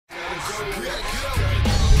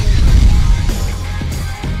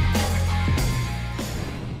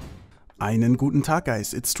Einen guten Tag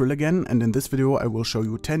guys, it's Trill again, and in this video I will show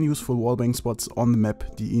you 10 useful wallbang spots on the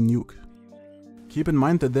map DE Nuke. Keep in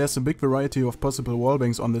mind that there's a big variety of possible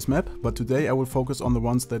wallbangs on this map, but today I will focus on the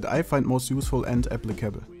ones that I find most useful and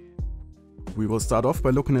applicable. We will start off by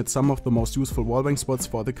looking at some of the most useful wallbang spots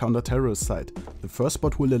for the counter-terrorist side. The first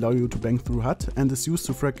spot will allow you to bang through hut and is used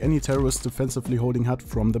to frag any terrorist defensively holding hut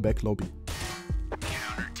from the back lobby.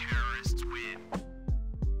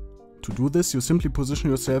 To do this, you simply position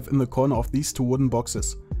yourself in the corner of these two wooden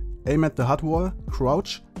boxes. Aim at the hut wall,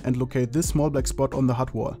 crouch, and locate this small black spot on the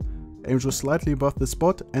hut wall. Aim just slightly above the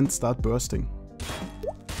spot and start bursting.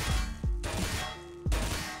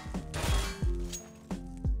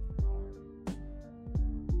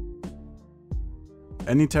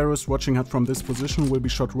 Any terrorist watching hut from this position will be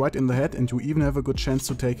shot right in the head, and you even have a good chance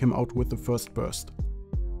to take him out with the first burst.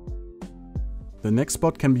 The next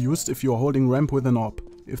spot can be used if you are holding ramp with an AWP.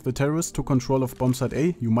 If the terrorist took control of bomb site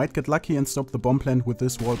A, you might get lucky and stop the bomb plant with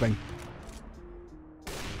this wallbang.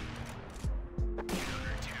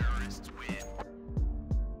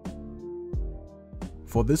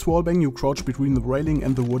 For this wallbang you crouch between the railing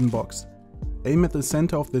and the wooden box. Aim at the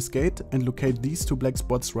center of this gate and locate these two black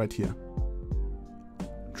spots right here.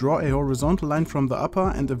 Draw a horizontal line from the upper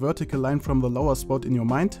and a vertical line from the lower spot in your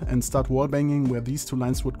mind and start wallbanging where these two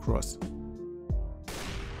lines would cross.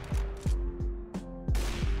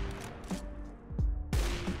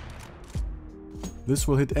 This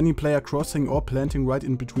will hit any player crossing or planting right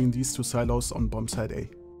in between these two silos on bomb site A.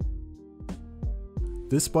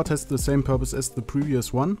 This spot has the same purpose as the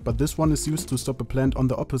previous one, but this one is used to stop a plant on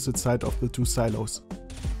the opposite side of the two silos.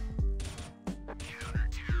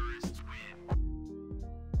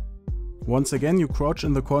 Once again you crouch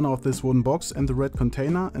in the corner of this wooden box and the red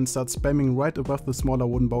container and start spamming right above the smaller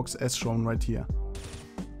wooden box as shown right here.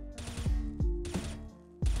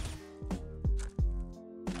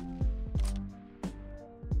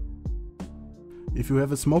 If you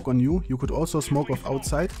have a smoke on you, you could also smoke off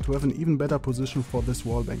outside to have an even better position for this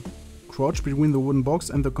wallbang. Crouch between the wooden box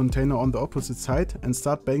and the container on the opposite side and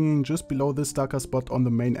start banging just below this darker spot on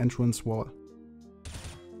the main entrance wall.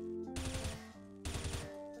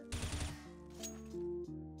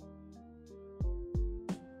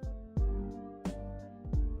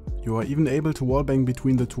 You are even able to wallbang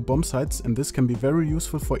between the two bomb sites, and this can be very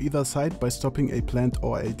useful for either side by stopping a plant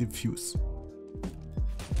or a defuse.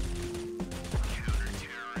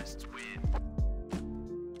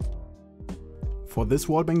 For this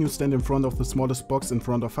wallbang you stand in front of the smallest box in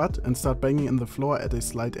front of hut and start banging in the floor at a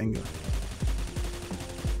slight angle.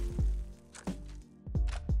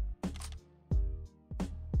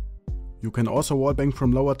 You can also wallbang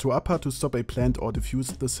from lower to upper to stop a plant or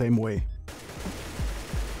defuse the same way.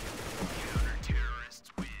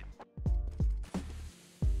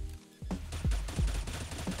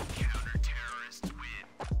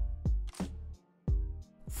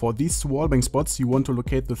 For these two wallbang spots you want to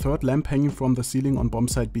locate the third lamp hanging from the ceiling on bomb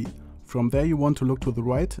site B. From there you want to look to the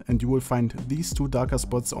right and you will find these two darker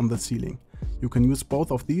spots on the ceiling. You can use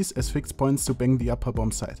both of these as fixed points to bang the upper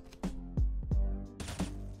bomb site.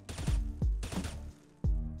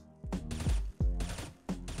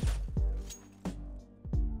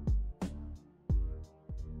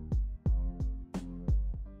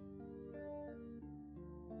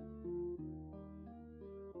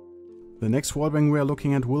 The next wallbang we are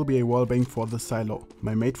looking at will be a wallbang for the silo.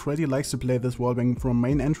 My mate Freddy likes to play this wallbang from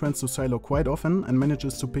main entrance to silo quite often and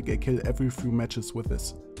manages to pick a kill every few matches with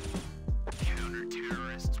this.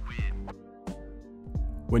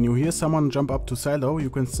 When you hear someone jump up to silo,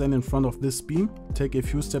 you can stand in front of this beam, take a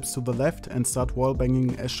few steps to the left and start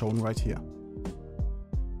wallbanging as shown right here.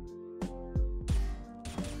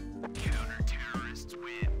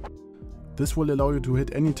 This will allow you to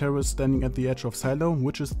hit any terrorist standing at the edge of silo,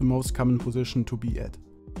 which is the most common position to be at.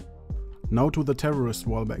 Now to the terrorist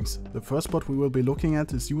wallbangs. The first spot we will be looking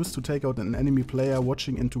at is used to take out an enemy player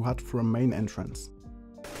watching into hut from main entrance.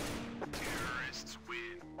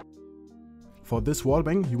 For this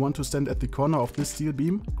wallbang you want to stand at the corner of this steel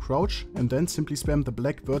beam, crouch and then simply spam the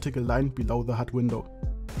black vertical line below the hut window.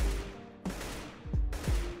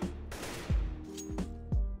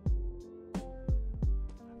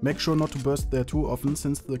 Make sure not to burst there too often,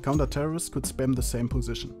 since the counter-terrorist could spam the same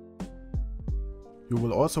position. You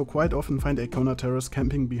will also quite often find a counter-terrorist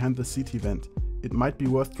camping behind the CT vent. It might be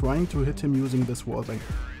worth trying to hit him using this wallbang.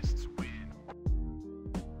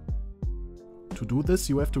 To do this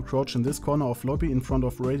you have to crouch in this corner of lobby in front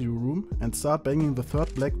of radio room and start banging the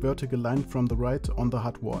third black vertical line from the right on the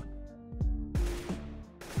hut wall.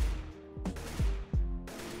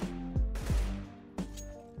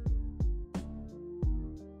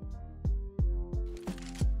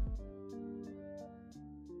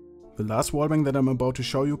 The last wallbang that I'm about to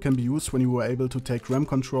show you can be used when you are able to take ram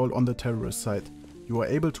control on the terrorist side. You are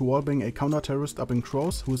able to wallbang a counter-terrorist up in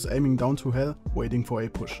crows who is aiming down to hell, waiting for a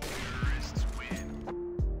push.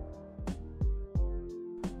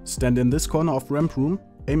 Stand in this corner of ramp room,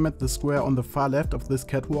 aim at the square on the far left of this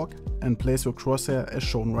catwalk and place your crosshair as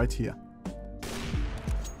shown right here.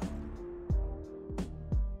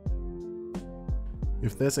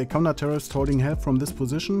 If there's a counter-terrorist holding help from this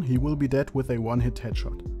position, he will be dead with a one-hit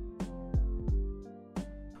headshot.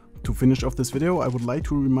 To finish off this video, I would like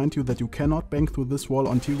to remind you that you cannot bang through this wall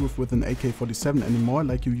on T-roof with an AK-47 anymore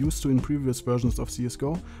like you used to in previous versions of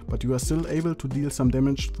CSGO, but you are still able to deal some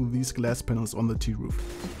damage through these glass panels on the T-roof.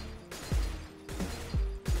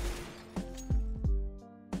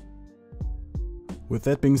 With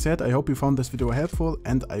that being said, I hope you found this video helpful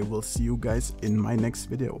and I will see you guys in my next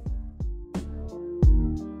video.